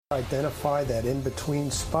Identify that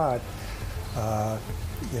in-between spot,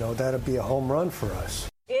 that'd be a home run for us.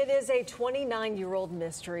 It is a 29-year-old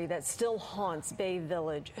mystery that still haunts Bay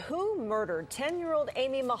Village. Who murdered 10-year-old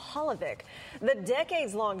Amy Mihaljevic? The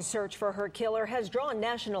decades-long search for her killer has drawn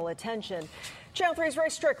national attention. Channel 3's Ray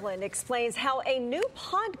Strickland explains how a new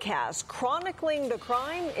podcast chronicling the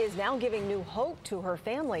crime is now giving new hope to her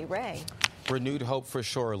family. Ray. Renewed hope for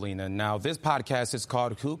sure, Lena. Now, this podcast is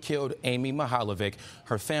called Who Killed Amy Mihaljevic?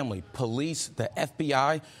 Her family, police, the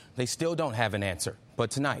FBI, they still don't have an answer. But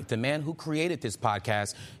tonight, the man who created this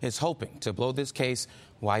podcast is hoping to blow this case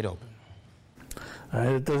wide open.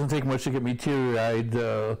 It doesn't take much to get me teary-eyed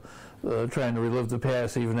trying to relive the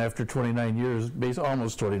past, even after 29 years,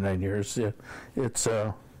 almost 29 years. Yeah,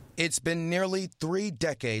 It's been nearly 3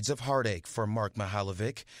 decades of heartache for Mark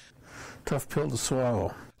Mihaljevic. Tough pill to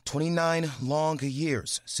swallow. 29 long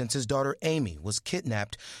years since his daughter Amy was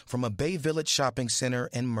kidnapped from a Bay Village shopping center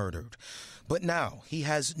and murdered. But now he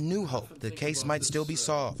has new hope the case might still be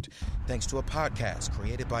solved, thanks to a podcast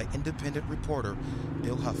created by independent reporter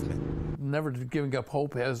Bill Huffman. Never giving up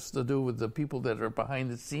hope has to do with the people that are behind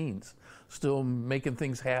the scenes, still making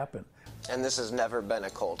things happen. And this has never been a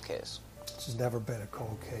cold case? This has never been a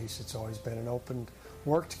cold case. It's always been an open,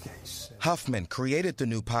 worked case. Huffman created the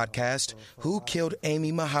new podcast, Who Killed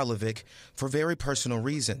Amy Mihaljevic, for very personal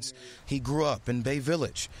reasons. He grew up in Bay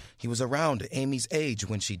Village. He was around Amy's age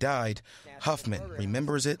when she died. Huffman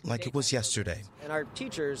remembers it like it was yesterday. And our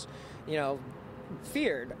teachers,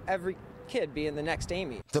 feared every kid being the next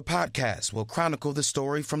Amy. The podcast will chronicle the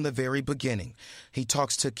story from the very beginning. He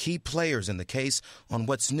talks to key players in the case on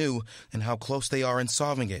what's new and how close they are in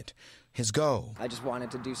solving it. His goal. I just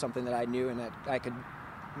wanted to do something that I knew and that I could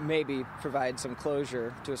maybe provide some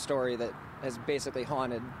closure to a story that has basically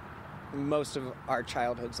haunted most of our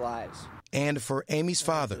childhood's lives. And for Amy's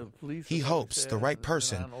father, he hopes the right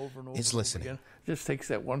person is listening. It just takes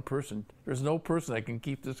that one person. There's no person that can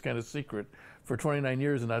keep this kind of secret for 29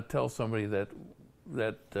 years and not tell somebody that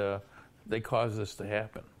they caused this to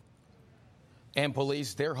happen. And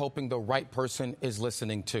police, they're hoping the right person is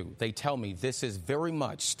listening too. They tell me this is very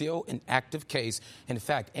much still an active case. In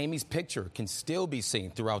fact, Amy's picture can still be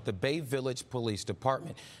seen throughout the Bay Village Police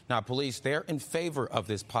Department. Now, police, they're in favor of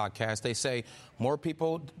this podcast. They say the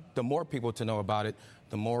more people to know about it,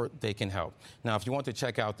 the more they can help. Now, if you want to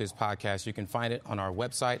check out this podcast, you can find it on our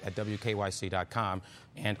website at WKYC.com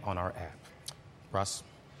and on our app. Russ?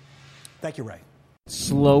 Thank you, Ray.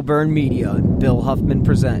 Slow Burn Media and Bill Huffman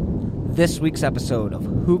present this week's episode of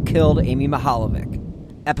Who Killed Amy Mihaljevic,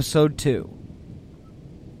 Episode 2.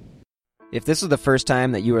 If this is the first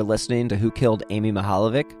time that you are listening to Who Killed Amy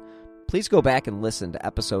Mihaljevic, please go back and listen to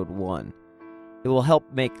Episode 1. It will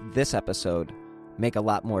help make this episode make a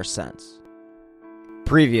lot more sense.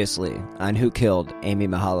 Previously on Who Killed Amy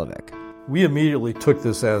Mihaljevic. We immediately took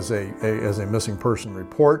this as a missing person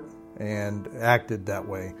report and acted that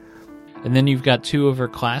way. And then you've got 2 of her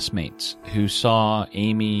classmates who saw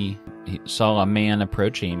a man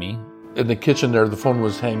approach Amy. In the kitchen there, the phone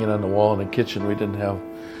was hanging on the wall in the kitchen. We didn't have,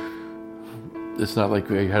 it's not like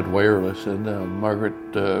we had wireless. And Margaret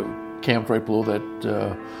camped right below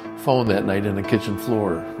that phone that night in the kitchen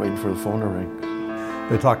floor, waiting for the phone to ring.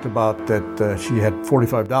 They talked about that she had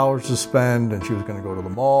 $45 to spend and she was going to go to the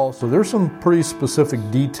mall. So there's some pretty specific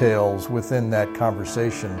details within that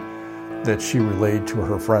conversation that she relayed to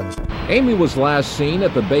her friends. Amy was last seen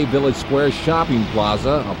at the Bay Village Square Shopping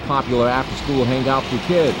Plaza, a popular after-school hangout for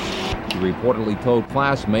kids. She reportedly told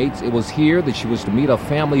classmates it was here that she was to meet a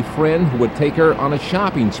family friend who would take her on a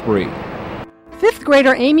shopping spree. 5th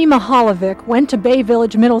grader Amy Mihaljevic went to Bay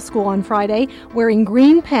Village Middle School on Friday wearing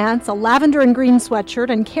green pants, a lavender and green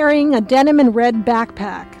sweatshirt, and carrying a denim and red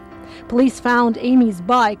backpack. Police found Amy's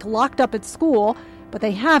bike locked up at school, but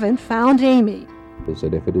they haven't found Amy. Is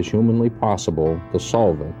that if it is humanly possible to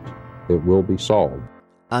solve it, it will be solved.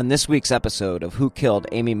 On this week's episode of Who Killed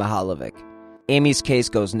Amy Mihaljevic, Amy's case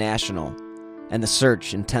goes national, and the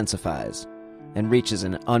search intensifies and reaches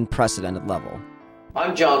an unprecedented level.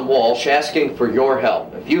 I'm John Walsh, asking for your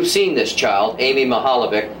help. If you've seen this child, Amy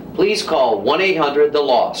Mihaljevic, please call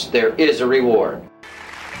 1-800-THE-LOST. There is a reward.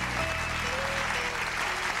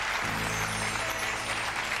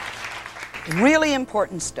 Really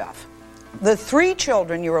important stuff. The 3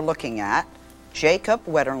 children you are looking at, Jacob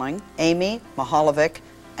Wetterling, Amy Mihaljevic,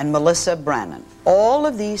 and Melissa Brannon, all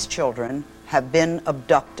of these children have been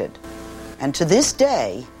abducted. And to this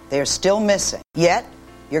day, they are still missing. Yet,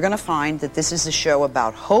 you're going to find that this is a show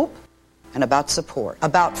about hope and about support,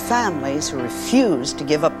 about families who refuse to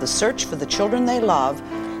give up the search for the children they love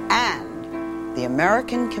and the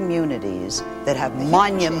American communities that have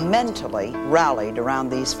monumentally rallied around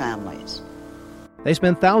these families. They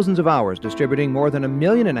spent thousands of hours distributing more than 1.5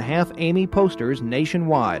 million Amy posters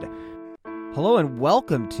nationwide. Hello and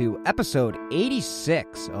welcome to episode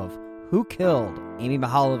 86 of Who Killed Amy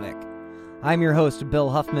Mihaljevic. I'm your host, Bill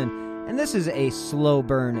Huffman, and this is a slow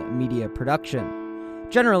burn media production.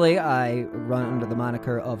 Generally, I run under the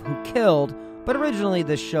moniker of Who Killed, but originally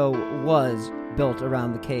this show was built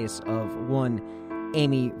around the case of one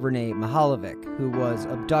Amy Renee Mihaljevic, who was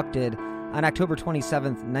abducted on October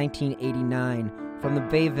 27, 1989, from the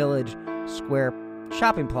Bay Village Square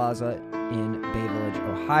shopping plaza in Bay Village,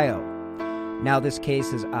 Ohio. Now, this case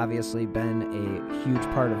has obviously been a huge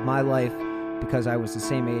part of my life because I was the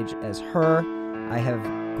same age as her. I have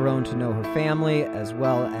grown to know her family as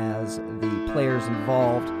well as the players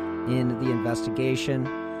involved in the investigation.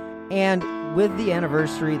 And with the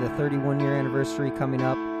anniversary, the 31-year anniversary coming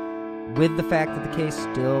up, with the fact that the case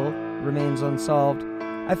still remains unsolved,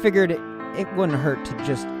 I figured it wouldn't hurt to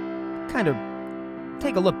just kind of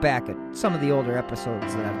take a look back at some of the older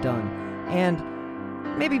episodes that I've done and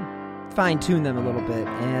maybe fine-tune them a little bit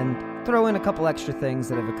and throw in a couple extra things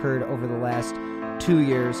that have occurred over the last 2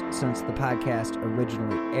 years since the podcast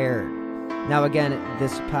originally aired. Now, again,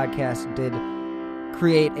 this podcast did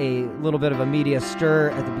create a little bit of a media stir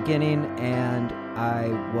at the beginning, and I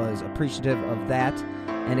was appreciative of that.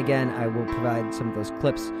 And again, I will provide some of those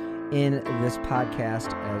clips in this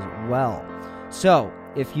podcast as well. So,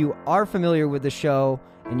 if you are familiar with the show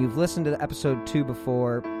and you've listened to episode 2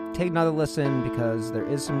 before, take another listen because there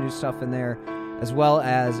is some new stuff in there, as well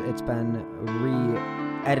as it's been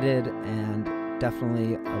re-edited and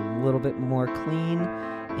definitely a little bit more clean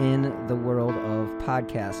in the world of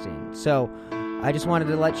podcasting. So, I just wanted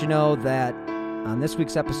to let you know that on this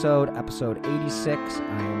week's episode 86,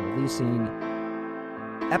 I am releasing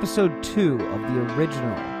episode 2 of the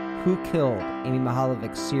original Who Killed Amy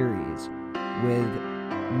Mihaljevic series with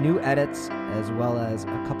new edits as well as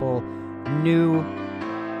a couple new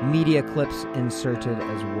media clips inserted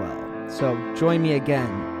as well. So join me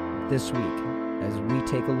again this week as we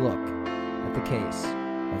take a look at the case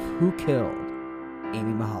of Who Killed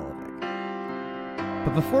Amy Mihaljevic.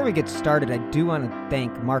 But before we get started, I do want to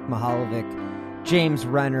thank Mark Mihaljevic, James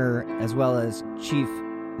Renner, as well as Chief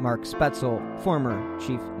Mark Spetzel, former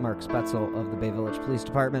Chief Mark Spetzel of the Bay Village Police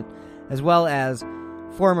Department, as well as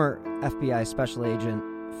former FBI Special Agent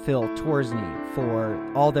Phil Torsney for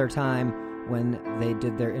all their time when they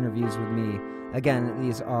did their interviews with me. Again,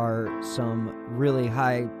 these are some really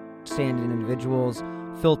high-standing individuals.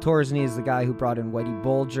 Phil Torsney is the guy who brought in Whitey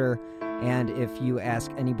Bulger, and if you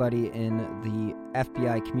ask anybody in the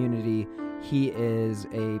FBI community, he is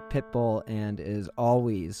a pit bull and is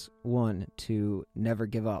always one to never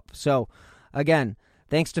give up. So, again,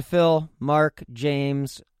 thanks to Phil, Mark,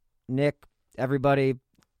 James, Nick, everybody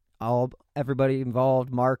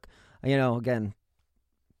involved, Mark, again,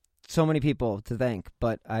 so many people to thank,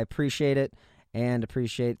 but I appreciate it and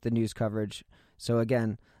appreciate the news coverage. So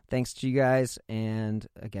again, thanks to you guys, and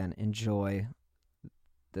again, enjoy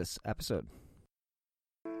this episode.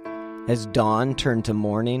 As dawn turned to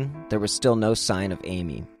morning, there was still no sign of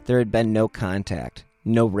Amy. There had been no contact,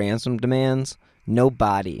 no ransom demands, no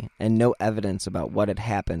body, and no evidence about what had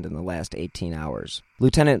happened in the last 18 hours.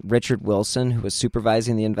 Lieutenant Richard Wilson, who was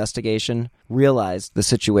supervising the investigation, realized the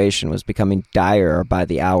situation was becoming dire by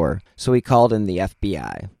the hour, so he called in the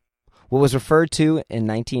FBI. What was referred to in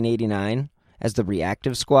 1989 as the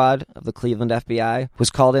reactive squad of the Cleveland FBI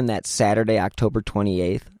was called in that Saturday, October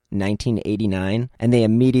 28th, 1989, and they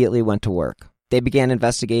immediately went to work. They began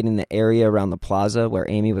investigating the area around the plaza where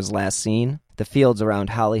Amy was last seen, the fields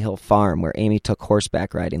around Holly Hill Farm where Amy took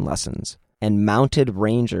horseback riding lessons, and mounted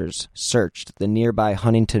rangers searched the nearby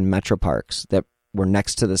Huntington Metro Parks that were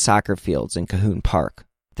next to the soccer fields in Cahoon Park.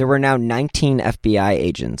 There were now 19 FBI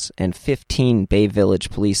agents and 15 Bay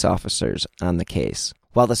Village police officers on the case.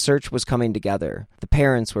 While the search was coming together, the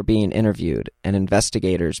parents were being interviewed, and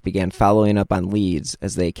investigators began following up on leads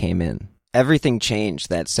as they came in. Everything changed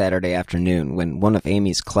that Saturday afternoon when one of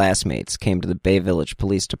Amy's classmates came to the Bay Village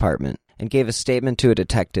Police Department and gave a statement to a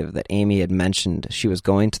detective that Amy had mentioned she was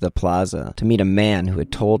going to the plaza to meet a man who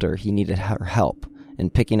had told her he needed her help in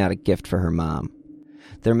picking out a gift for her mom.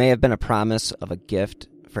 There may have been a promise of a gift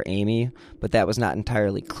for Amy, but that was not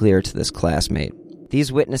entirely clear to this classmate.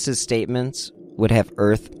 These witnesses' statements would have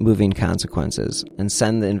earth-moving consequences and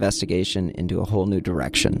send the investigation into a whole new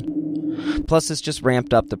direction. Plus, this just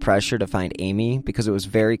ramped up the pressure to find Amy because it was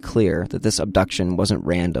very clear that this abduction wasn't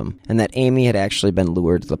random and that Amy had actually been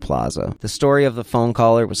lured to the plaza. The story of the phone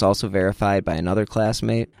caller was also verified by another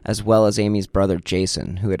classmate, as well as Amy's brother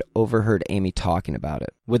Jason, who had overheard Amy talking about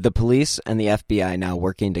it. With the police and the FBI now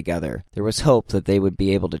working together, there was hope that they would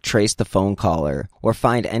be able to trace the phone caller or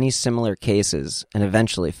find any similar cases and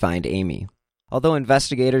eventually find Amy. Although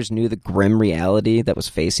investigators knew the grim reality that was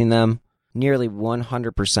facing them, nearly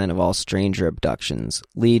 100% of all stranger abductions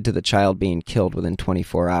lead to the child being killed within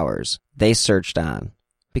 24 hours. They searched on,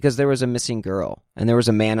 because there was a missing girl, and there was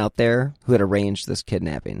a man out there who had arranged this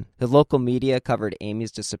kidnapping. The local media covered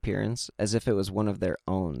Amy's disappearance as if it was one of their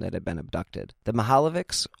own that had been abducted. The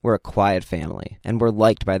Mihaljevics were a quiet family, and were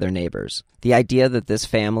liked by their neighbors. The idea that this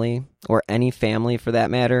family, or any family for that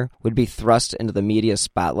matter, would be thrust into the media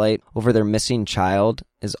spotlight over their missing child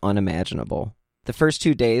is unimaginable. The first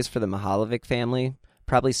 2 days for the Mihaljevic family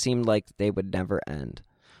probably seemed like they would never end.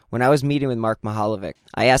 When I was meeting with Mark Mihaljevic,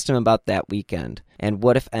 I asked him about that weekend and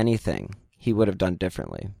what, if anything, he would have done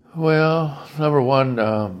differently. Well, number one,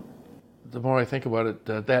 the more I think about it,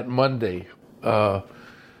 that Monday, I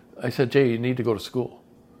said, Jay, you need to go to school.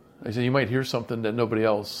 I said, you might hear something that nobody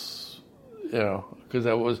else, because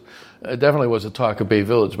it definitely was a talk of Bay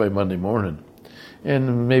Village by Monday morning.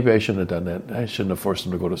 And maybe I shouldn't have done that. I shouldn't have forced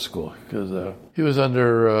him to go to school because he was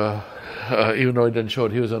under, even though he didn't show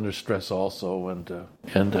it, he was under stress also, and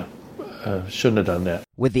shouldn't have done that.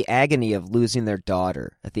 With the agony of losing their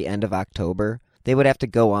daughter at the end of October, they would have to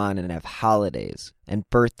go on and have holidays and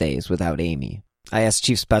birthdays without Amy. I asked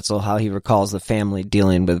Chief Spetzel how he recalls the family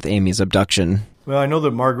dealing with Amy's abduction. Well, I know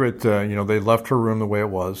that Margaret, they left her room the way it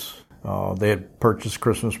was. They had purchased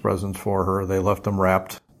Christmas presents for her. They left them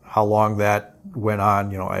wrapped. How long that went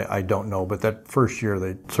on, I don't know. But that first year,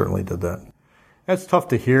 they certainly did that. That's tough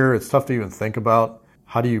to hear. It's tough to even think about.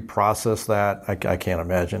 How do you process that? I can't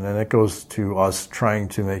imagine. And it goes to us trying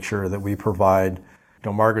to make sure that we provide,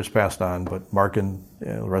 Margaret's passed on, but Mark and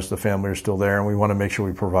the rest of the family are still there, and we want to make sure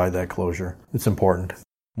we provide that closure. It's important.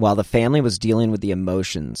 While the family was dealing with the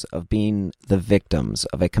emotions of being the victims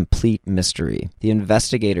of a complete mystery, the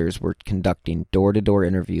investigators were conducting door-to-door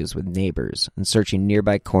interviews with neighbors and searching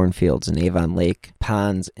nearby cornfields in Avon Lake,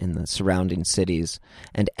 ponds in the surrounding cities,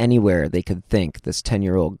 and anywhere they could think this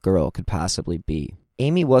 10-year-old girl could possibly be.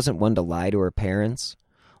 Amy wasn't one to lie to her parents,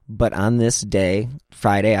 but on this day,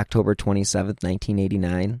 Friday, October 27th,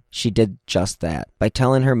 1989, she did just that by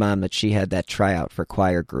telling her mom that she had that tryout for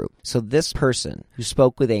choir group. So this person who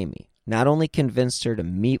spoke with Amy not only convinced her to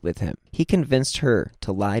meet with him, he convinced her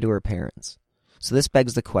to lie to her parents. So this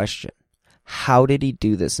begs the question, how did he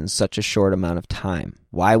do this in such a short amount of time?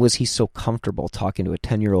 Why was he so comfortable talking to a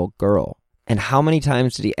 10-year-old girl? And how many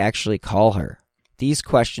times did he actually call her? These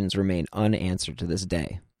questions remain unanswered to this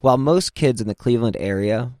day. While most kids in the Cleveland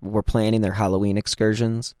area were planning their Halloween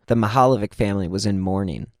excursions, the Mihaljevic family was in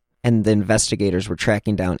mourning, and the investigators were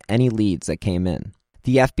tracking down any leads that came in.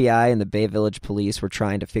 The FBI and the Bay Village police were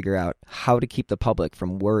trying to figure out how to keep the public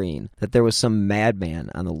from worrying that there was some madman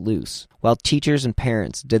on the loose, while teachers and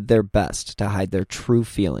parents did their best to hide their true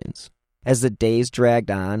feelings. As the days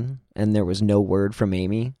dragged on and there was no word from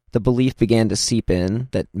Amy, the belief began to seep in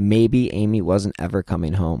that maybe Amy wasn't ever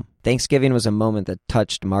coming home. Thanksgiving was a moment that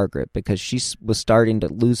touched Margaret because she was starting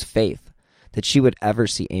to lose faith that she would ever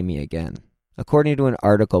see Amy again. According to an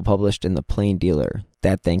article published in the Plain Dealer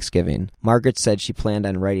that Thanksgiving, Margaret said she planned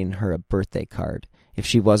on writing her a birthday card if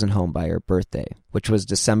she wasn't home by her birthday, which was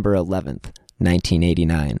December 11th,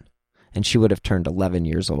 1989, and she would have turned 11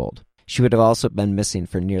 years old. She would have also been missing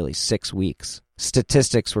for nearly 6 weeks.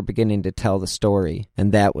 Statistics were beginning to tell the story,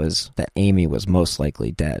 and that was that Amy was most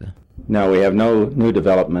likely dead. No, we have no new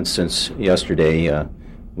developments since yesterday.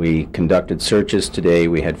 We conducted searches today.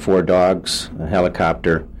 We had 4 dogs, a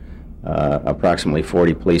helicopter, approximately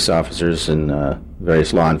 40 police officers and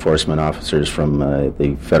various law enforcement officers from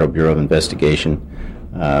the Federal Bureau of Investigation.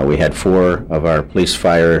 We had 4 of our police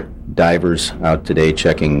fire divers out today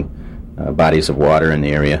checking bodies of water in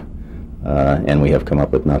the area, and we have come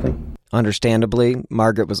up with nothing. Understandably,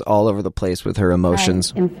 Margaret was all over the place with her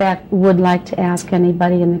emotions. I, in fact, would like to ask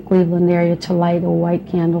anybody in the Cleveland area to light a white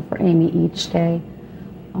candle for Amy each day.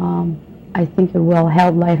 I think it will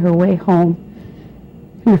help light her way home.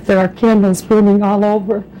 And if there are candles burning all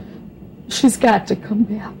over, she's got to come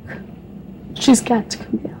back. She's got to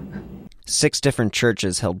come back. 6 different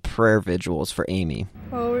churches held prayer vigils for Amy.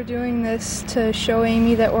 Well, we're doing this to show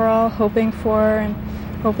Amy that we're all hoping for her and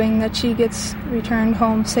hoping that she gets returned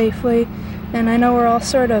home safely. And I know we're all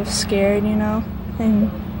sort of scared,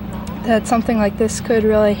 and that something like this could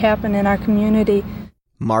really happen in our community.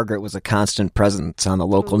 Margaret was a constant presence on the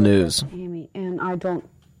local news. Amy, and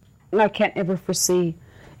I can't ever foresee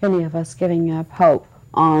any of us giving up hope.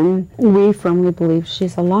 We firmly believe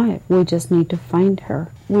she's alive. We just need to find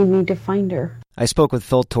her. We need to find her. I spoke with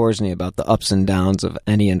Phil Torsney about the ups and downs of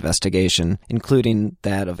any investigation, including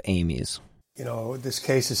that of Amy's. You know, this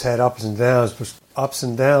case has had ups and downs,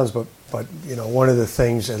 but you know, one of the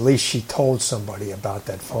things, at least she told somebody about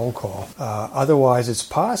that phone call. Otherwise, it's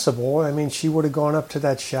possible. I mean, she would have gone up to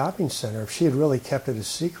that shopping center if she had really kept it a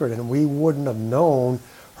secret, and we wouldn't have known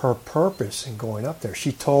her purpose in going up there.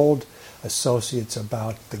 She told associates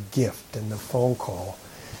about the gift and the phone call.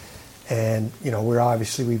 And, you know, we've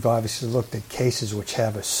obviously looked at cases which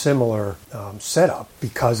have a similar setup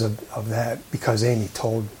because of that, because Amy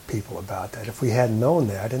told people about that. If we hadn't known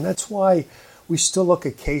that, and that's why we still look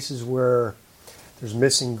at cases where there's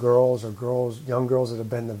missing girls or young girls that have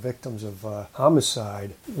been the victims of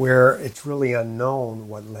homicide, where it's really unknown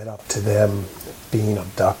what led up to them being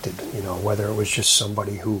abducted, you know, whether it was just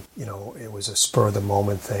somebody who, you know, it was a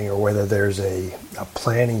spur-of-the-moment thing, or whether there's a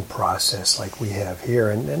planning process like we have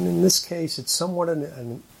here. And in this case, it's somewhat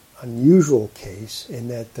an unusual case in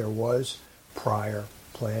that there was prior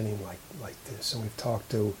planning like this. And we've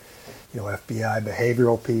talked to, you know, FBI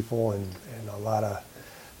behavioral people and a lot of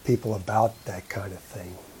people about that kind of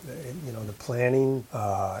thing. You know, the planning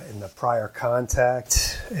and the prior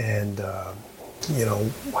contact and, you know,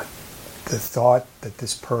 what the thought that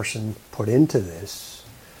this person put into this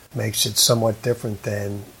makes it somewhat different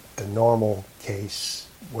than the normal case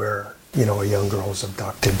where, you know, a young girl is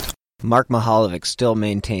abducted. Mark Mihaljevic still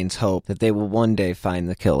maintains hope that they will one day find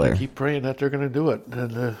the killer. I keep praying that they're going to do it,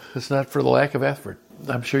 and it's not for the lack of effort.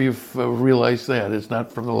 I'm sure you've realized that. It's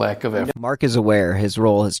not from the lack of effort. Mark is aware his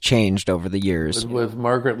role has changed over the years. With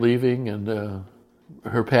Margaret leaving and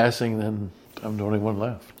her passing, then I'm the only one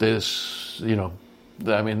left. This, you know,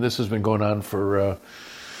 I mean, this has been going on for,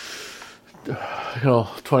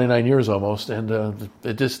 29 years almost, and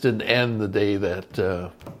it just didn't end the day that,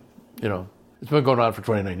 you know, it's been going on for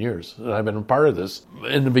 29 years. And I've been a part of this.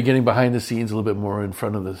 In the beginning, behind the scenes, a little bit more in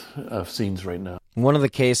front of the scenes right now. One of the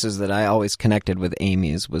cases that I always connected with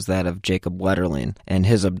Amy's was that of Jacob Wetterling and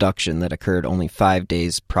his abduction that occurred only 5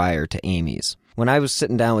 days prior to Amy's. When I was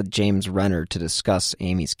sitting down with James Renner to discuss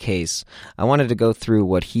Amy's case, I wanted to go through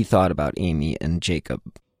what he thought about Amy and Jacob.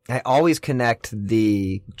 I always connect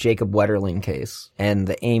the Jacob Wetterling case and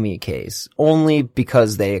the Amy case only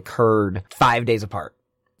because they occurred 5 days apart.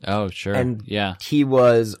 Oh, sure. And yeah. He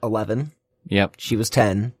was 11. Yep. She was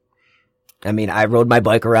 10. I mean, I rode my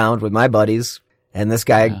bike around with my buddies, and this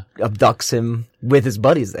guy abducts him with his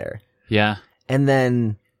buddies there. Yeah. And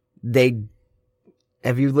then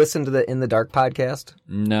have you listened to the In the Dark podcast?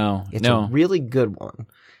 No. It's a really good one.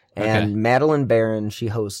 And Madeline Barron, she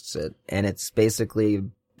hosts it, and it's basically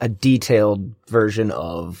a detailed version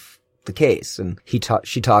of the case. And she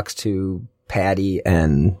talks to Patty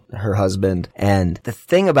and her husband. And the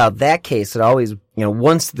thing about that case, it always, you know,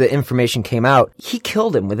 once the information came out, he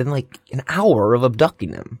killed him within like an hour of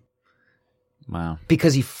abducting him. Wow.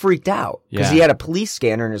 Because he freaked out. Because he had a police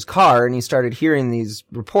scanner in his car and he started hearing these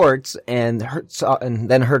reports and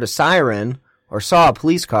then heard a siren or saw a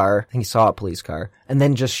police car. I think he saw a police car and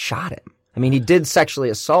then just shot him. I mean, he did sexually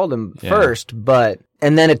assault him first,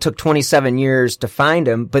 and then it took 27 years to find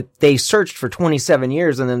him, but they searched for 27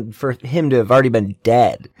 years and then for him to have already been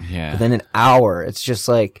dead. Yeah. Within an hour. It's just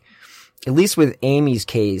like, at least with Amy's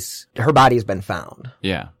case, her body has been found.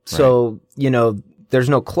 Yeah. Right. So, you know, there's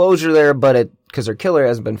no closure there, because her killer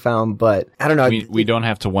hasn't been found, but I don't know. We don't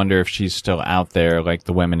have to wonder if she's still out there like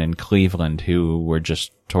the women in Cleveland who were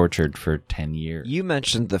just tortured for 10 years. You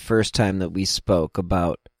mentioned the first time that we spoke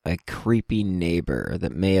about a creepy neighbor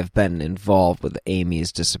that may have been involved with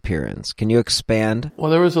Amy's disappearance. Can you expand? Well,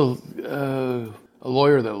 there was a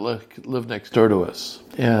lawyer that lived next door to us,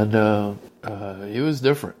 and he was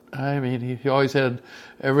different. I mean, he always had,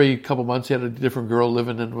 every couple months he had a different girl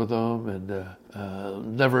living in with him,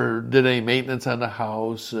 and never did any maintenance on the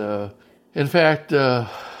house. In fact, I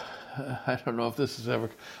don't know if this is ever,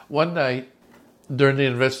 one night during the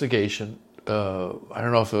investigation, I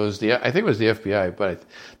don't know if it was I think it was the FBI, but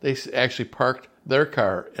they actually parked their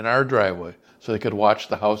car in our driveway so they could watch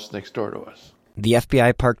the house next door to us. The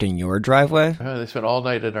FBI parked in your driveway? They spent all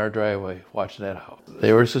night in our driveway watching that house.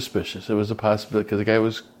 They were suspicious. It was a possibility because the guy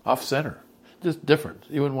was off center. Just different.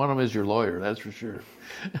 You wouldn't want him as your lawyer, that's for sure.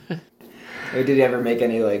 Did he ever make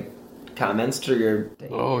any, comments to your...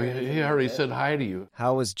 Oh, he already said hi to you.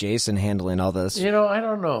 How was Jason handling all this? You know, I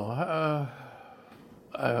don't know.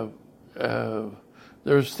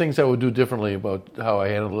 There's things I would do differently about how I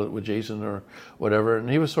handled it with Jason or whatever, and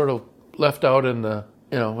he was sort of left out in the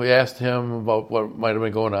we asked him about what might have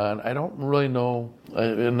been going on. I don't really know,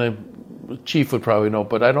 and the chief would probably know,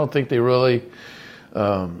 but I don't think they really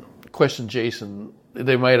questioned Jason.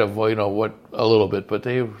 They might have, a little bit, but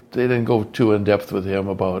they didn't go too in depth with him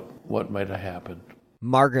about what might have happened.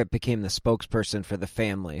 Margaret became the spokesperson for the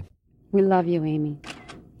family. We love you, Amy.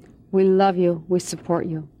 We love you. We support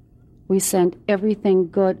you. We send everything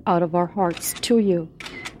good out of our hearts to you.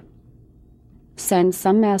 Send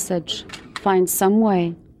some message. Find some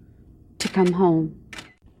way to come home.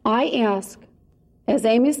 I ask, as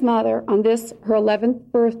Amy's mother on this, her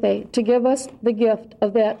 11th birthday, to give us the gift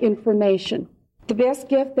of that information. The best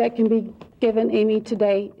gift that can be given Amy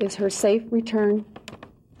today is her safe return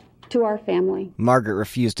to our family. Margaret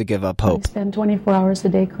refused to give up hope. I spend 24 hours a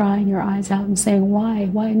day crying your eyes out and saying, why?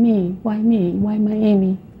 Why me? Why me? Why my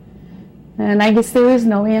Amy? And I guess there is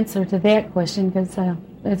no answer to that question because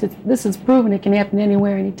this is proven it can happen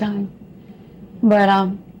anywhere, anytime. But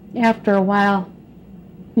after a while,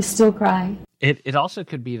 you still cry. It also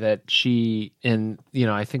could be that she, and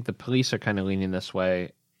I think the police are kind of leaning this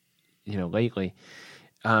way, lately.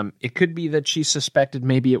 It could be that she suspected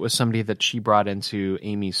maybe it was somebody that she brought into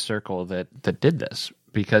Amy's circle that did this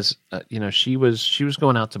because she was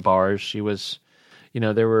going out to bars. She was,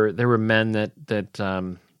 there were men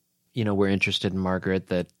that were interested in Margaret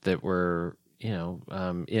that were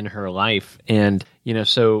in her life, and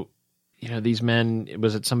so. These men,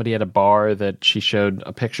 was it somebody at a bar that she showed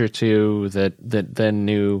a picture to that then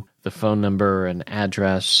knew the phone number and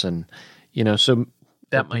address and, so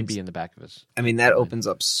that might be in the back of his. I mean, that opens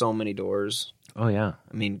up so many doors. Oh, yeah.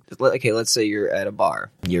 I mean, okay, let's say you're at a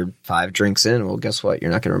bar. You're 5 drinks in. Well, guess what?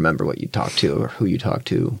 You're not going to remember what you talked to or who you talked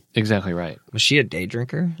to. Exactly right. Was she a day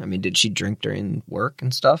drinker? I mean, did she drink during work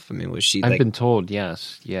and stuff? I mean, was she I've been told,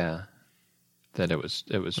 yes. Yeah. That it was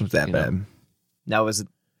that bad. Now, was it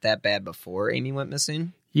that bad before Amy went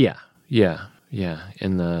missing? Yeah.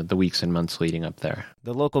 In the weeks and months leading up there.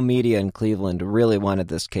 The local media in Cleveland really wanted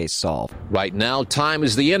this case solved. Right now, time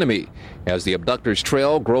is the enemy as the abductor's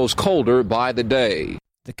trail grows colder by the day.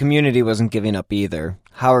 The community wasn't giving up either.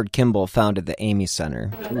 Howard Kimball founded the Amy Center.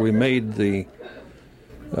 We made the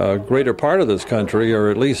greater part of this country, or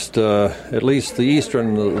at least the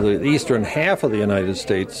eastern half of the United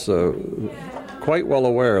States, quite well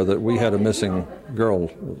aware that we had a missing girl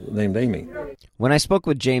named Amy. When I spoke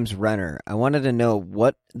with James Renner, I wanted to know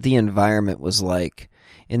what the environment was like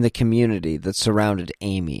in the community that surrounded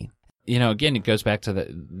Amy. Again, it goes back to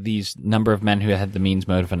these number of men who had the means,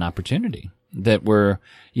 motive, and opportunity. That were,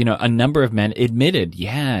 a number of men admitted,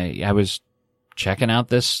 I was checking out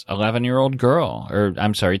this 11-year-old girl, or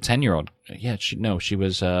I'm sorry, 10-year-old. Yeah, she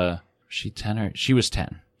was 10 She was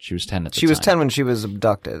 10. She was 10 at the time. She was 10 when she was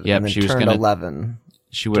abducted. Yep, and then she was turned 11.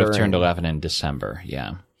 She would have turned 11 in December,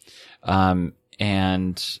 yeah.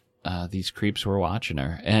 And these creeps were watching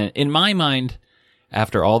her. And in my mind,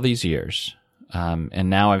 after all these years, and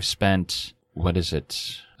now I've spent,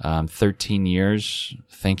 13 years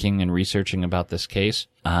thinking and researching about this case,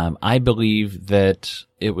 I believe that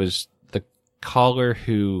it was the caller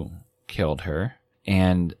who killed her.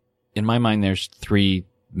 And in my mind, there's 3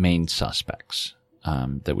 main suspects.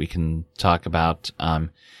 That we can talk about.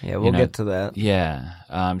 We'll get to that. Yeah.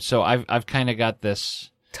 So I've kind of got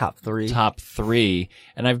this top 3,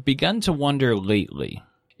 and I've begun to wonder lately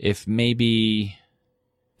if maybe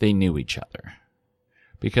they knew each other,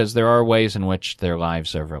 because there are ways in which their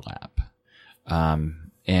lives overlap.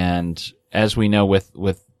 And as we know with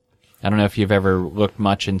I don't know if you've ever looked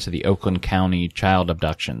much into the Oakland County child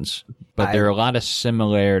abductions, but there are a lot of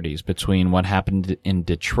similarities between what happened in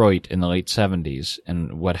Detroit in the late 70s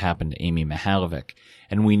and what happened to Amy Mihaljevic.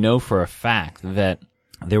 And we know for a fact that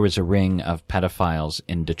there was a ring of pedophiles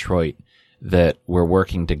in Detroit that were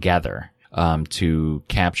working together to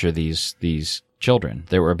capture these children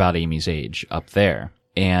that were about Amy's age up there.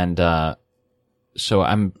 And so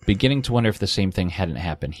I'm beginning to wonder if the same thing hadn't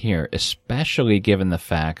happened here, especially given the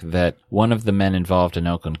fact that one of the men involved in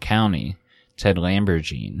Oakland County, Ted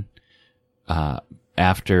Lamborghini,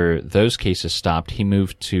 after those cases stopped, he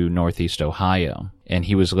moved to Northeast Ohio, and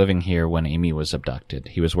he was living here when Amy was abducted.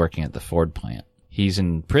 He was working at the Ford plant. He's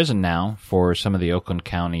in prison now for some of the Oakland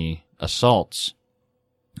County assaults,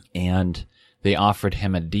 and they offered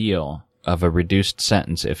him a deal of a reduced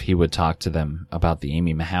sentence if he would talk to them about the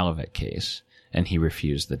Amy Mihaljevic case. And he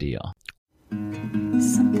refused the deal.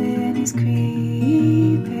 Something is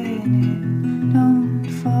creeping in, don't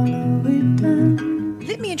follow it down.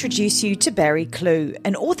 Let me introduce you to Barry Clue,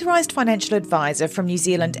 an authorised financial advisor from New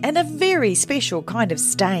Zealand and a very special kind of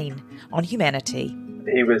stain on humanity.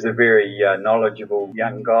 He was a very knowledgeable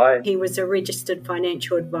young guy. He was a registered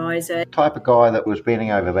financial advisor. Type of guy that was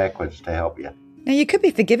bending over backwards to help you. Now, you could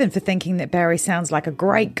be forgiven for thinking that Barry sounds like a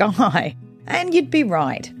great guy. And you'd be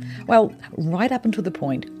right. Well, right up until the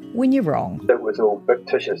point when you're wrong. It was all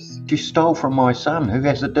fictitious. She stole from my son, who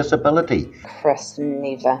has a disability. Chris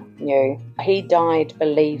never knew. He died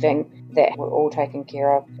believing that we're all taken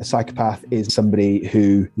care of. A psychopath is somebody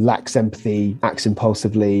who lacks empathy, acts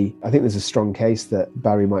impulsively. I think there's a strong case that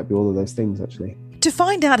Barry might be all of those things, actually. To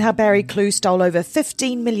find out how Barry Clue stole over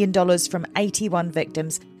 $15 million from 81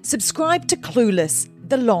 victims, subscribe to Clueless,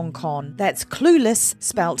 The Long Con. That's Clueless,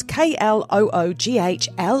 spelt Klooghless.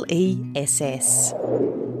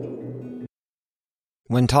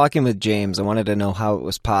 When talking with James, I wanted to know how it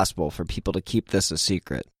was possible for people to keep this a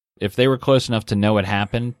secret. If they were close enough to know what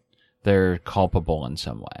happened, they're culpable in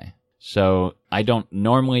some way. So I don't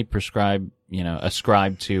normally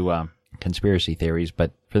ascribe to conspiracy theories,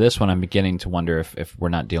 but for this one, I'm beginning to wonder if we're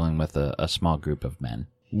not dealing with a small group of men.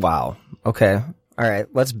 Wow. Okay. All right.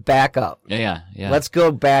 Let's back up. Yeah. Let's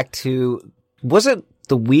go back to, was it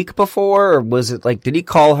the week before, or was it did he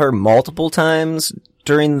call her multiple times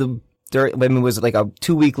was it like a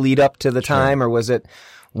 2-week lead up to the time, or was it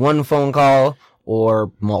one phone call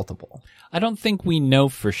or multiple? I don't think we know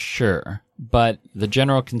for sure, but the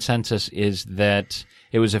general consensus is that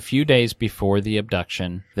it was a few days before the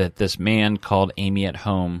abduction that this man called Amy at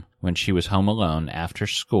home when she was home alone after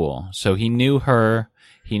school. So he knew her,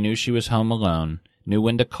 he knew she was home alone, knew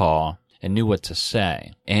when to call, and knew what to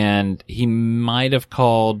say. And he might have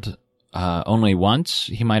called only once.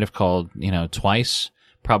 He might have called, twice.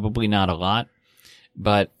 Probably not a lot.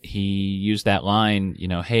 But he used that line,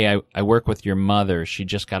 hey, I work with your mother. She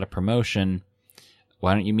just got a promotion.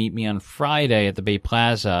 Why don't you meet me on Friday at the Bay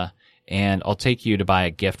Plaza, and I'll take you to buy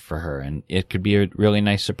a gift for her, and it could be a really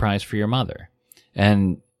nice surprise for your mother.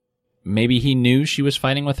 And maybe he knew she was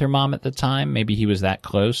fighting with her mom at the time. Maybe he was that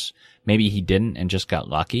close. Maybe he didn't and just got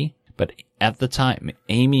lucky. But at the time,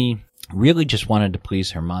 Amy really just wanted to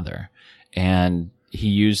please her mother, and he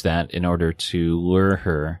used that in order to lure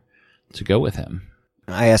her to go with him.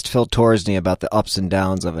 I asked Phil Torsney about the ups and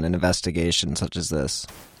downs of an investigation such as this.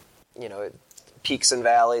 Peaks and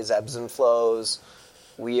valleys, ebbs and flows.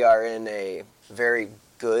 We are in a very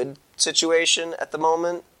good situation at the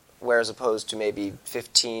moment, whereas opposed to maybe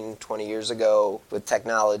 15, 20 years ago with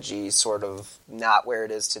technology sort of not where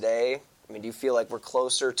it is today. I mean, do you feel like we're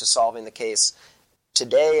closer to solving the case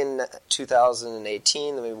today in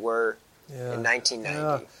 2018 than we were in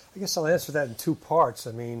 1990? I guess I'll answer that in two parts.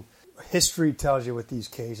 I mean, history tells you with these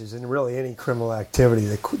cases, and really any criminal activity,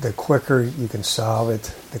 the quicker you can solve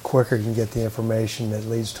it, the quicker you can get the information that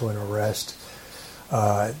leads to an arrest,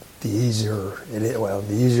 the easier it is. Well,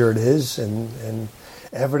 the easier it is, and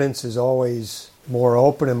evidence is always more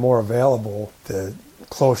open and more available the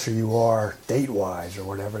closer you are date-wise or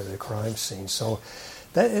whatever to the crime scene. So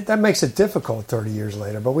that makes it difficult 30 years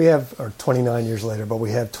later, or 29 years later, but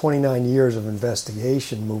we have 29 years of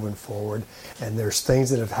investigation moving forward, and there's things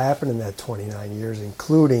that have happened in that 29 years,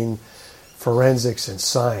 including forensics and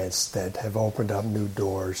science, that have opened up new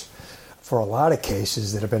doors for a lot of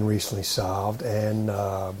cases that have been recently solved and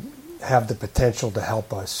have the potential to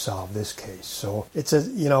help us solve this case. So it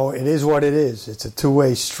is what it is. It's a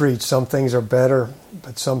two-way street. Some things are better,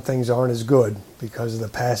 but some things aren't as good because of the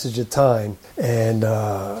passage of time. And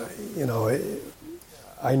I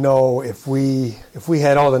know if we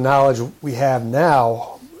had all the knowledge we have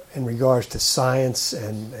now in regards to science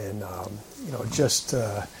and just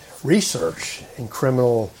research in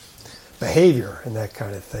criminal behavior and that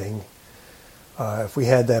kind of thing. If we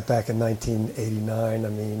had that back in 1989, I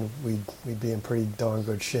mean, we'd be in pretty darn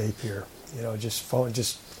good shape here. Just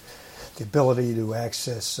the ability to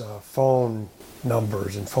access phone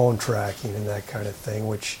numbers and phone tracking and that kind of thing,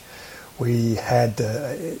 which we had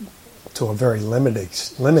to a very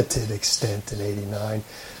limited extent in '89.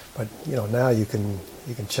 But now you can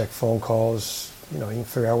check phone calls. You can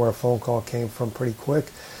figure out where a phone call came from pretty quick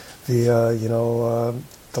via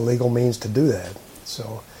the legal means to do that.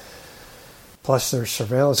 So. Plus, there's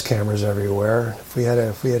surveillance cameras everywhere. If we had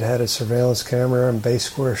a surveillance camera in Bay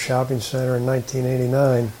Square Shopping Center in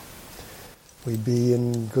 1989, we'd be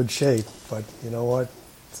in good shape. But you know what?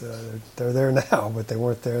 They're there now, but they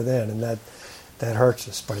weren't there then, and that hurts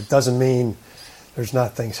us. But it doesn't mean there's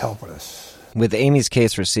not things helping us. With Amy's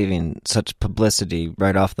case receiving such publicity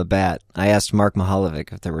right off the bat, I asked Mark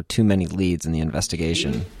Mihaljevic if there were too many leads in the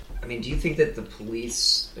investigation. I mean, do you think that the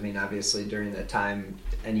police, obviously during that time,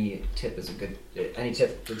 any tip is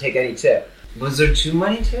to take any tip. Was there too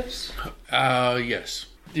many tips? Yes.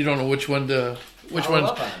 You don't know which one to Which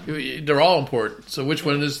one? They're all important. So which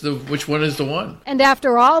one is the one? And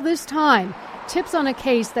after all this time, tips on a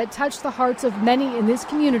case that touched the hearts of many in this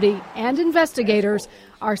community and investigators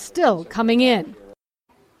are still coming in.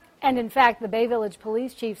 And in fact, the Bay Village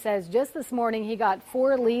police chief says just this morning he got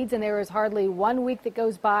 4 leads, and there is hardly 1 week that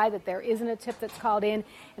goes by that there isn't a tip that's called in.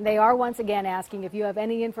 And they are once again asking if you have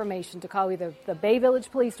any information to call either the Bay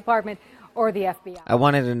Village Police Department or the FBI. I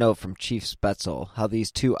wanted to know from Chief Spetzel how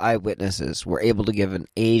these 2 eyewitnesses were able to give an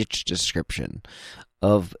age description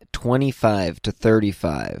of 25 to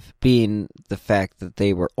 35, being the fact that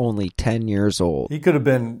they were only 10 years old. He could have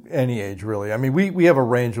been any age, really. I mean, we have a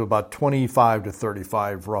range of about 25 to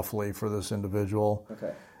 35, roughly, for this individual.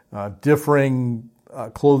 Okay. Differing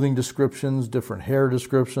clothing descriptions, different hair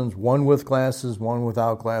descriptions, one with glasses, one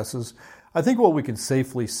without glasses. I think what we can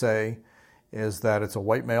safely say is that it's a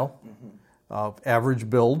white male of average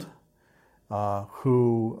build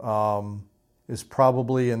who is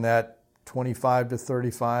probably in that 25 to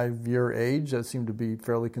 35 year age. That seemed to be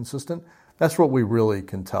fairly consistent. That's what we really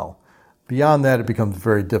can tell. Beyond that, it becomes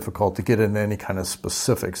very difficult to get into any kind of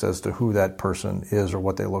specifics as to who that person is or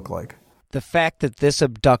what they look like. The fact that this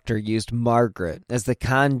abductor used Margaret as the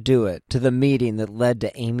conduit to the meeting that led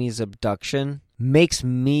to Amy's abduction makes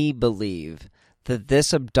me believe that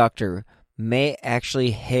this abductor may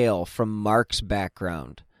actually hail from Mark's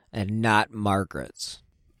background and not Margaret's.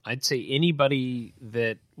 I'd say anybody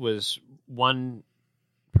that was one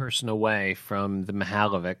person away from the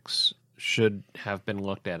Mihaljevics should have been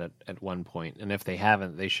looked at one point. And if they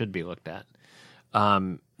haven't, they should be looked at.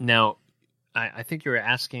 Now, I think you were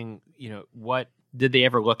asking, what did they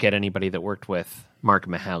ever look at anybody that worked with Mark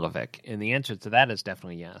Mihaljevic? And the answer to that is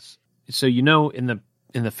definitely yes. So,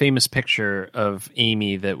 in the famous picture of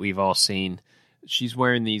Amy that we've all seen, she's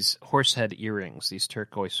wearing these horsehead earrings, these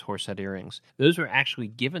turquoise horsehead earrings. Those were actually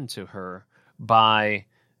given to her by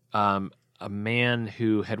a man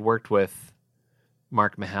who had worked with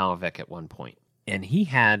Mark Mihaljevic at one point. And he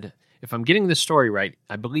had, if I'm getting this story right,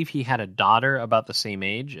 I believe he had a daughter about the same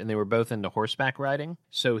age, and they were both into horseback riding.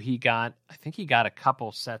 So he got a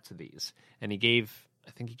couple sets of these. And he gave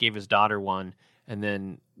his daughter one, and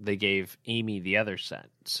then they gave Amy the other set.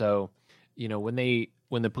 So, when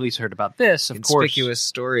the police heard about this, of course... Conspicuous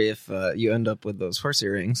story if you end up with those horse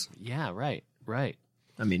earrings. Yeah, right.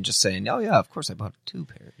 I mean, just saying, oh yeah, of course I bought 2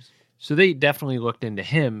 pairs. So they definitely looked into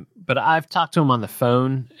him, but I've talked to him on the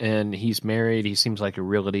phone, and he's married. He seems like a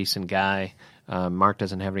real decent guy. Mark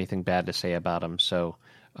doesn't have anything bad to say about him, so,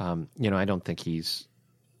 I don't think he's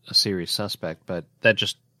a serious suspect, but that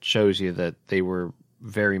just shows you that they were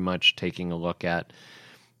very much taking a look at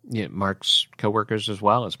Mark's coworkers as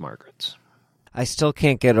well as Margaret's. I still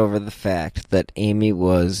can't get over the fact that Amy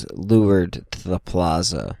was lured to the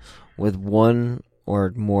plaza with 1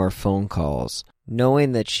 or more phone calls,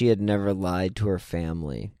 knowing that she had never lied to her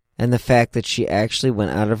family, and the fact that she actually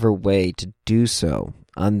went out of her way to do so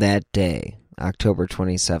on that day, October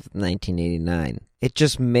 27th, 1989. It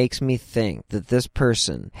just makes me think that this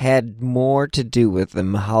person had more to do with the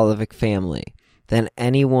Mihaljevic family than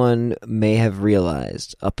anyone may have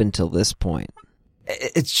realized up until this point.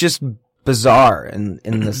 It's just bizarre in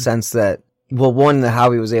the sense that, well, one,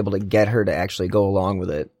 how he was able to get her to actually go along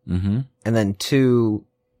with it, and then 2,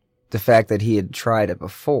 the fact that he had tried it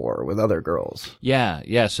before with other girls.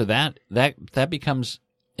 Yeah. So that becomes,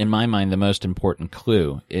 in my mind, the most important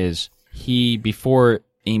clue is before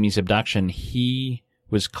Amy's abduction, he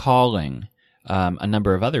was calling a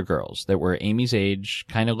number of other girls that were Amy's age,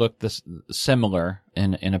 kind of looked similar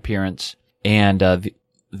in appearance, and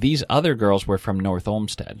these other girls were from North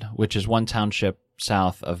Olmsted, which is one township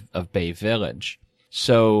south of Bay Village.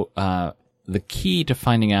 So the key to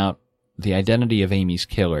finding out the identity of Amy's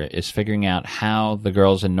killer is figuring out how the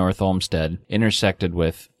girls in North Olmsted intersected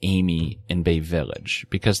with Amy in Bay Village,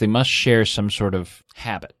 because they must share some sort of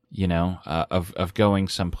habit, of going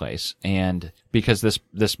someplace. And because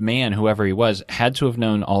this man, whoever he was, had to have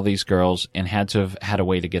known all these girls and had to have had a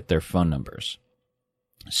way to get their phone numbers.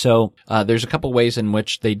 So there's a couple ways in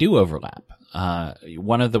which they do overlap.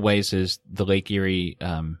 One of the ways is the Lake Erie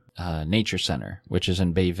Nature Center, which is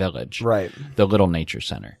in Bay Village. Right. The Little Nature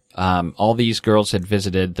Center. All these girls had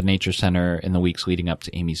visited the Nature Center in the weeks leading up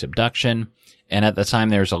to Amy's abduction. And at the time,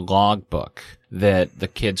 there's a log book that the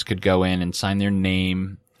kids could go in and sign their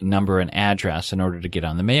name, number, and address in order to get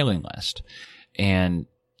on the mailing list. And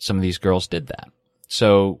some of these girls did that.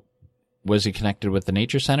 So was he connected with the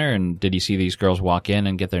Nature Center, and did he see these girls walk in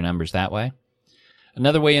and get their numbers that way?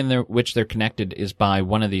 Another way in which they're connected is by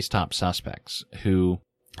one of these top suspects, who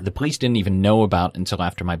the police didn't even know about until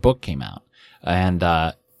after my book came out. And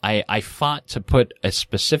I fought to put a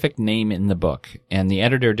specific name in the book, and the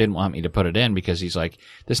editor didn't want me to put it in because he's like,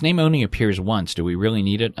 this name only appears once. Do we really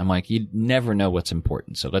need it? I'm like, you never know what's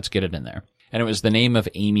important, so let's get it in there. And it was the name of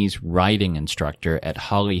Amy's riding instructor at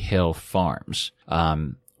Holly Hill Farms,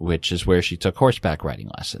 which is where she took horseback riding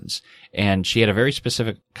lessons. And she had a very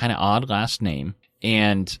specific, kind of odd last name.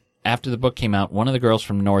 And after the book came out, one of the girls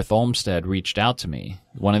from North Olmsted reached out to me,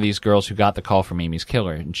 one of these girls who got the call from Amy's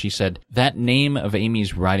killer, and she said, that name of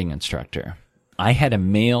Amy's riding instructor, I had a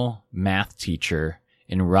male math teacher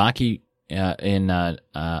in in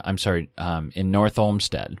North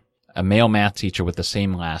Olmsted, a male math teacher with the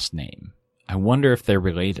same last name. I wonder if they're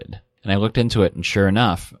related. And I looked into it, and sure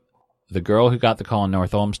enough, the girl who got the call in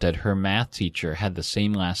North Olmsted, her math teacher had the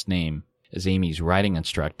same last name as Amy's riding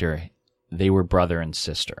instructor. They were brother and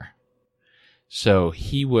sister. So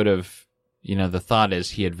he would have, the thought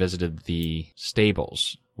is he had visited the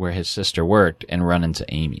stables where his sister worked and run into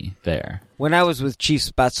Amy there. When I was with Chief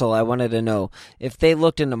Spetzel, I wanted to know if they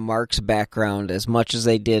looked into Mark's background as much as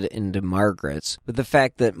they did into Margaret's, with the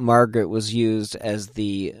fact that Margaret was used as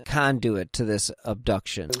the conduit to this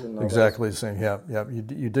abduction. Exactly the same, yeah.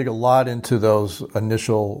 You dig a lot into those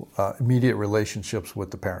initial immediate relationships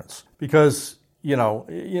with the parents. Because,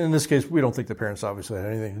 in this case, we don't think the parents obviously had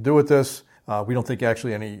anything to do with this. We don't think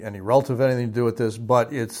actually any relative had anything to do with this,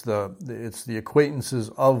 but it's the acquaintances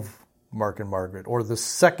of Mark and Margaret, or the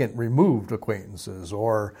second removed acquaintances,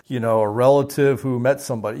 or a relative who met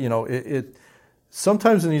somebody. It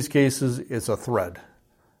sometimes in these cases it's a thread,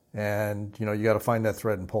 and you got to find that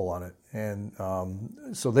thread and pull on it. And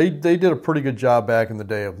so they did a pretty good job back in the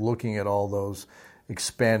day of looking at all those,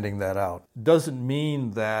 expanding that out. Doesn't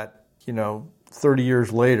mean that 30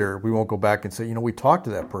 years later, we won't go back and say, we talked to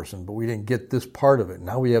that person, but we didn't get this part of it.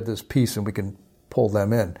 Now we have this piece and we can pull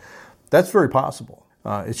them in. That's very possible.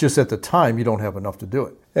 It's just at the time you don't have enough to do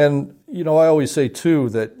it. And, I always say, too,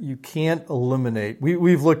 that you can't eliminate.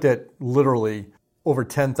 We've looked at literally over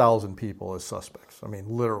 10,000 people as suspects. I mean,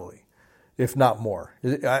 literally, if not more.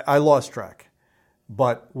 I lost track.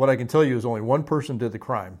 But what I can tell you is only one person did the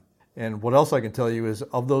crime. And what else I can tell you is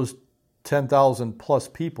of those 10,000 plus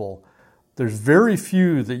people, there's very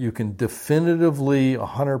few that you can definitively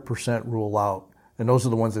 100% rule out, and those are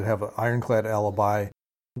the ones that have an ironclad alibi.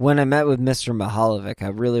 When I met with Mr. Mihaljevic, I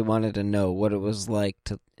really wanted to know what it was like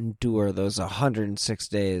to endure those 106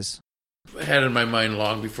 days. I had in my mind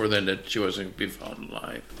long before then that she wasn't going to be found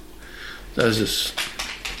alive. That was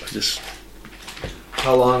just...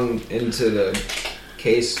 How long into the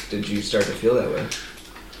case did you start to feel that way?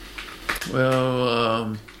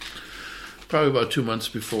 Well, probably about 2 months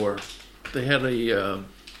before. They had Can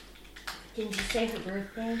you say her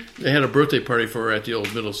birthday? They had a birthday party for her at the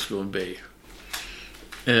old middle school in Bay.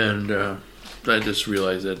 And I just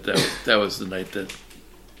realized that was the night that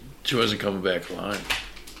she wasn't coming back alive.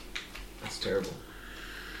 That's terrible.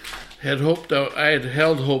 I had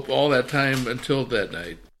held hope all that time until that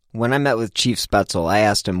night. When I met with Chief Spetzel, I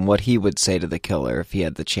asked him what he would say to the killer if he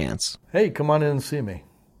had the chance. Hey, come on in and see me.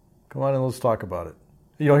 Come on in, let's talk about it.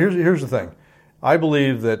 Here's the thing. I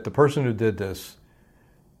believe that the person who did this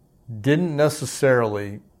didn't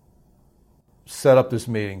necessarily set up this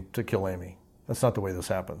meeting to kill Amy. That's not the way this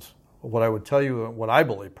happens. What I would tell you, what I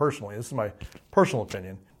believe personally, this is my personal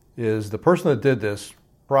opinion, is the person that did this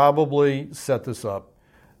probably set this up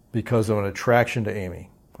because of an attraction to Amy,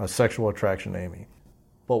 a sexual attraction to Amy.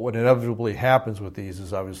 But what inevitably happens with these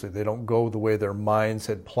is obviously they don't go the way their minds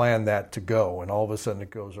had planned that to go, and all of a sudden it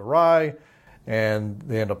goes awry, and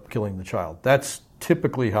they end up killing the child. That's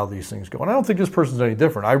typically how these things go. And I don't think this person's any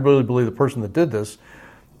different. I really believe the person that did this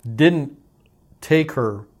didn't take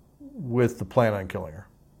her with the plan on killing her.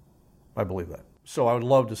 I believe that. So I would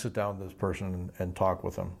love to sit down with this person and talk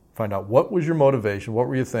with them. Find out, what was your motivation? What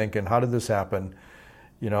were you thinking? How did this happen?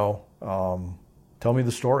 Tell me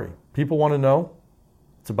the story. People want to know.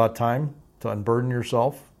 It's about time to unburden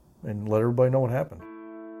yourself and let everybody know what happened.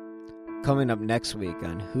 Coming up next week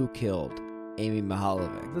on Who Killed Amy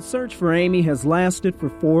Mihaljevic. The search for Amy has lasted for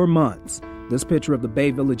 4 months. This picture of the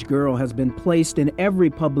Bay Village girl has been placed in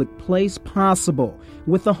every public place possible,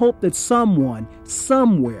 with the hope that someone,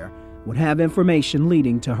 somewhere, would have information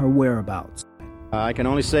leading to her whereabouts. I can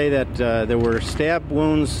only say that there were stab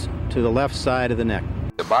wounds to the left side of the neck.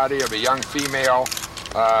 The body of a young female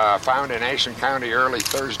found in Ashen County early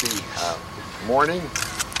Thursday morning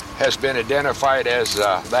has been identified as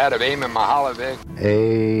that of Amy Mihaljevic.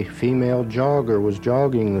 A female jogger was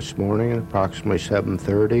jogging this morning at approximately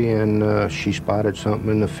 7:30, and she spotted something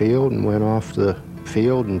in the field and went off the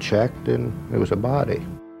field and checked, and it was a body.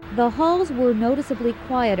 The halls were noticeably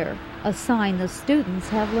quieter, a sign the students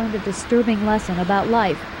have learned a disturbing lesson about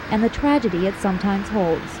life and the tragedy it sometimes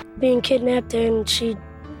holds. Being kidnapped, and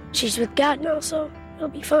she's with God now, so it'll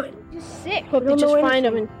be fine. He's sick. Hope you just find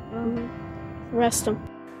him and arrest him.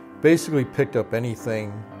 Basically picked up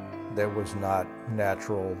anything that was not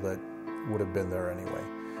natural that would have been there anyway.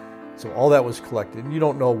 So all that was collected. You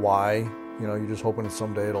don't know why. You're just hoping that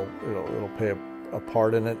someday it'll play a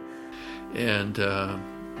part in it. And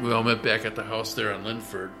we all met back at the house there on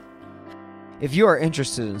Linford. If you are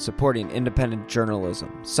interested in supporting independent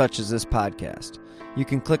journalism, such as this podcast, you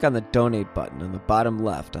can click on the donate button on the bottom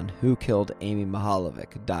left on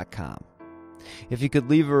whokilledamymihaljevic.com. If you could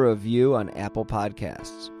leave a review on Apple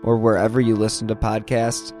Podcasts or wherever you listen to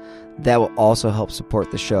podcasts, that will also help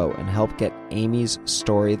support the show and help get Amy's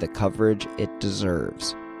story the coverage it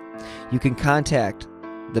deserves. You can contact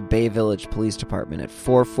the Bay Village Police Department at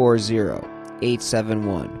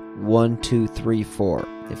 440-871-1234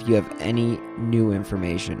 if you have any new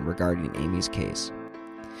information regarding Amy's case.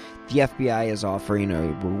 The FBI is offering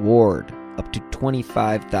a reward up to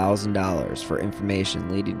 $25,000 for information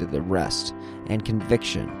leading to the arrest and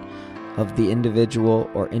conviction of the individual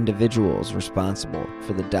or individuals responsible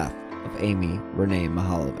for the death of Amy Renee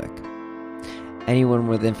Mihaljevic. Anyone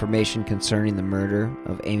with information concerning the murder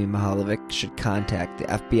of Amy Mihaljevic should contact the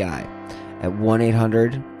FBI at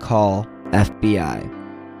 1-800-CALL-FBI.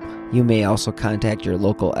 You may also contact your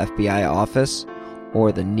local FBI office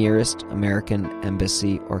or the nearest American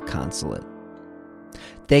embassy or consulate.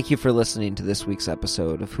 Thank you for listening to this week's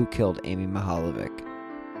episode of Who Killed Amy Mihaljevic.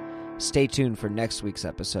 Stay tuned for next week's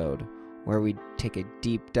episode, where we take a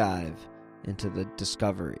deep dive into the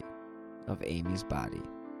discovery of Amy's body.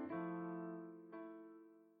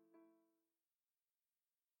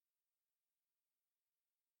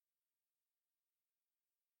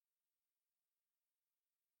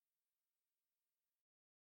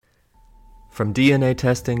 From DNA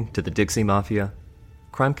testing to the Dixie Mafia,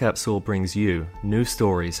 Crime Capsule brings you new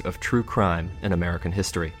stories of true crime in American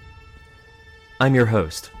history. I'm your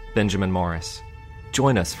host, Benjamin Morris.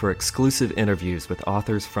 Join us for exclusive interviews with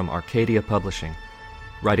authors from Arcadia Publishing,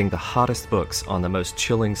 writing the hottest books on the most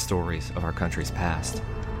chilling stories of our country's past.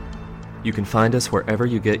 You can find us wherever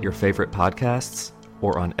you get your favorite podcasts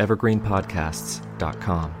or on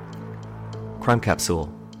evergreenpodcasts.com. Crime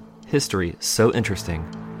Capsule. History so interesting,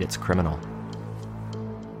 it's criminal.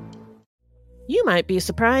 You might be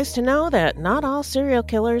surprised to know that not all serial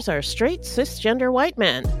killers are straight cisgender white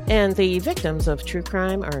men, and the victims of true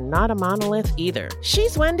crime are not a monolith either.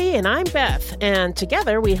 She's Wendy and I'm Beth, and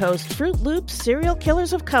together we host Fruit Loops Serial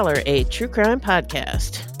Killers of Color, a true crime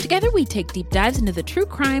podcast. Together we take deep dives into the true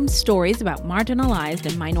crime stories about marginalized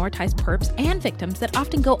and minoritized perps and victims that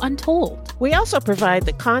often go untold. We also provide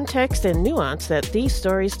the context and nuance that these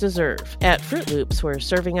stories deserve. At Fruit Loops, we're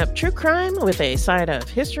serving up true crime with a side of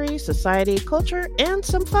history, society, culture, and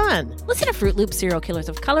some fun. Listen to Fruit Loops Serial Killers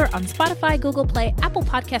of Color on Spotify, Google Play, Apple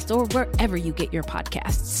Podcasts, or wherever you get your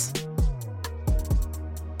podcasts.